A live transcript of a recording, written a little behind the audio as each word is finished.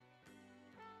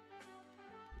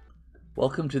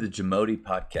Welcome to the Jamodi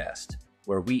Podcast,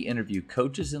 where we interview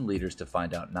coaches and leaders to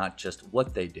find out not just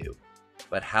what they do,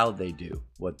 but how they do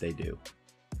what they do.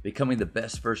 Becoming the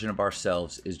best version of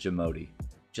ourselves is Jamodi,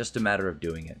 just a matter of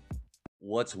doing it.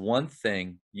 What's one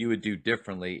thing you would do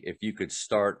differently if you could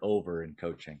start over in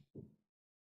coaching?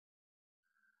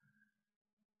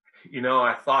 You know,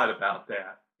 I thought about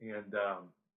that, and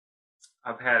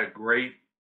I've had a great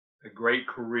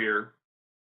career.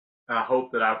 I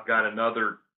hope that I've got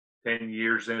another 10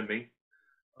 years in me,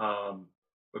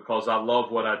 because I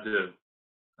love what I do.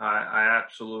 I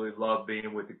absolutely love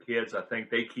being with the kids. I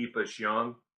think they keep us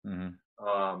young.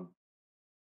 Mm-hmm.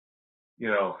 You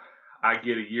know, I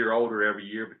get a year older every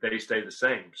year, but they stay the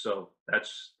same. So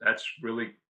that's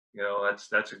really,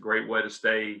 that's a great way to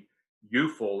stay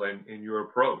youthful in your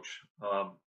approach.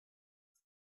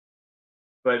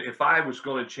 But if I was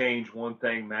going to change one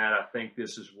thing, Matt, I think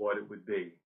this is what it would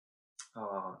be.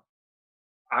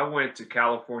 I went to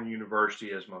California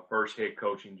University as my first head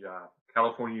coaching job.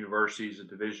 California University is a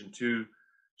Division II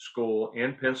school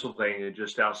in Pennsylvania,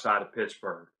 just outside of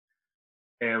Pittsburgh.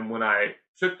 And when I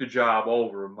took the job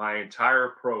over, my entire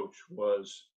approach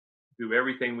was do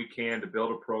everything we can to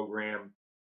build a program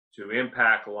to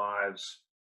impact lives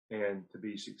and to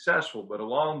be successful. But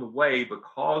along the way,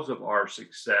 because of our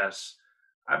success,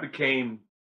 I became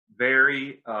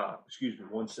very, excuse me,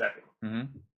 1 second.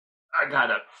 Mm-hmm. I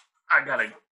got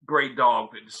a great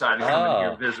dog that decided to come in here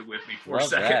and visit with me for a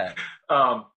second.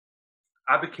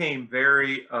 I became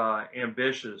very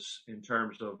ambitious in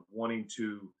terms of wanting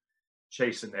to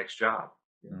chase the next job.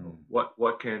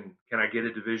 What can I get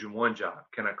a Division I job?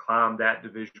 Can I climb that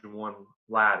Division I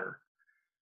ladder?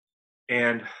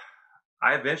 And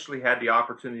I eventually had the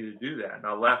opportunity to do that, and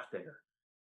I left there,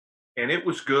 and it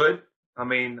was good. I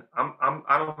mean,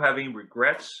 I don't have any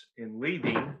regrets in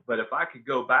leaving, but if I could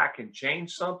go back and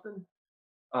change something,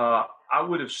 I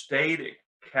would have stayed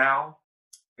at Cal,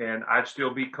 and I'd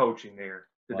still be coaching there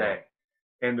today.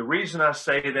 Wow. And the reason I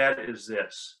say that is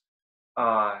this: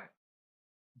 I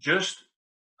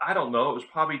don't know, it was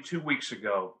probably 2 weeks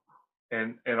ago,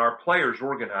 and our players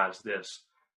organized this.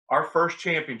 Our first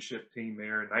championship team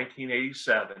there in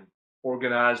 1987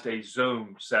 organized a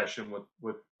Zoom session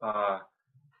with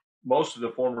most of the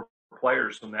former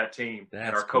players on that team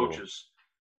and our coaches.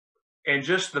 And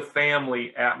just the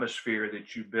family atmosphere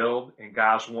that you build and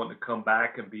guys wanting to come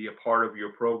back and be a part of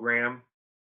your program.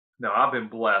 Now, I've been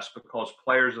blessed because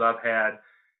players that I've had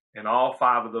in all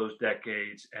 5 of those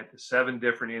decades at the 7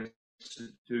 different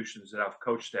institutions that I've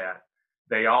coached at,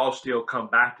 they all still come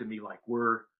back to me like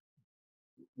we're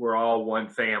all one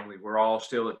family. We're all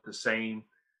still at the same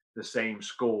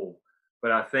school.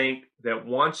 But I think that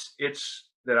once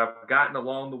that I've gotten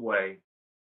along the way,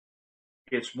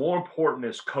 it's more important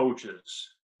as coaches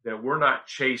that we're not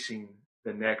chasing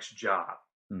the next job.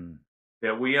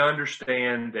 That we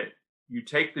understand that you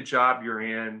take the job you're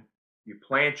in, you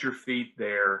plant your feet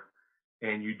there,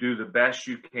 and you do the best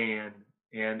you can.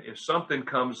 And if something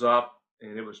comes up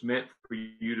and it was meant for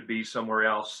you to be somewhere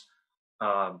else,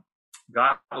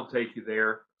 God will take you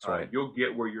there. Right. You'll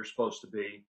get where you're supposed to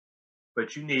be.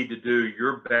 But you need to do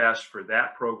your best for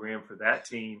that program, for that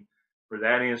team, for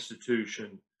that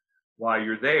institution while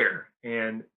you're there.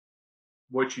 And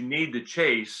what you need to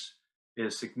chase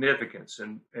is significance.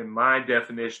 And my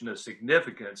definition of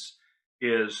significance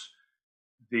is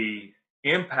the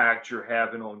impact you're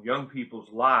having on young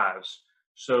people's lives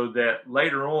so that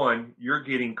later on you're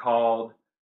getting called,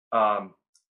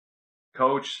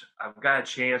 Coach, I've got a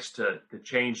chance to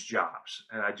change jobs.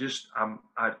 And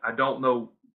I don't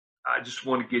know. I just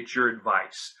want to get your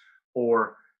advice.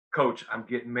 Or, Coach, I'm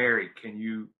getting married.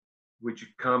 Would you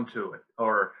come to it?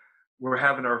 Or we're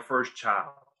having our first child.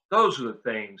 Those are the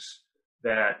things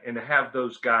and to have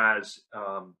those guys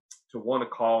to want to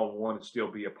call and want to still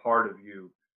be a part of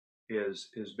you is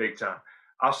big time.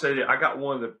 I'll say that I got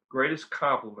one of the greatest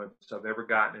compliments I've ever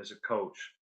gotten as a coach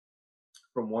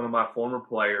from one of my former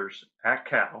players at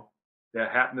Cal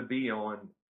that happened to be on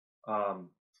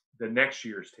the next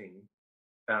year's team.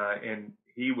 And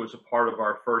he was a part of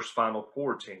our first Final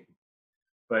Four team,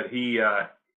 but he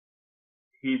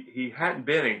hadn't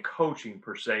been in coaching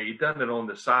per se. He'd done it on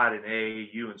the side in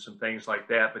AAU and some things like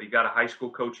that, but he got a high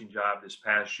school coaching job this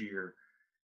past year.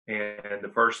 And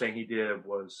the first thing he did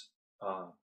was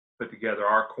put together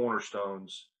our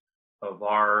cornerstones of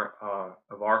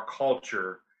our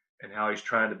culture and how he's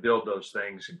trying to build those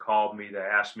things, and called me to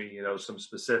ask me, some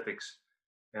specifics.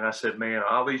 And I said, man,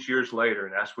 all these years later,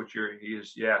 and that's what he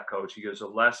is. Yeah, Coach. He goes, the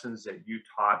lessons that you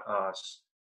taught us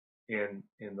in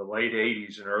the late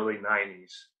 80s and early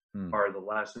 90s are the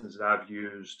lessons that I've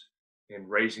used in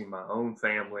raising my own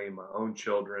family, my own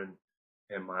children,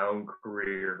 in my own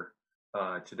career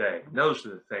today. And those are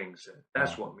the things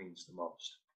that's what means the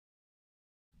most.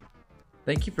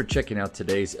 Thank you for checking out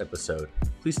today's episode.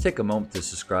 Please take a moment to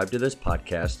subscribe to this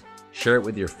podcast, share it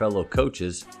with your fellow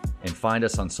coaches, and find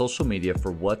us on social media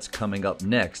for what's coming up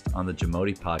next on the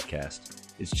Jamodi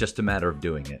Podcast. It's just a matter of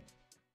doing it.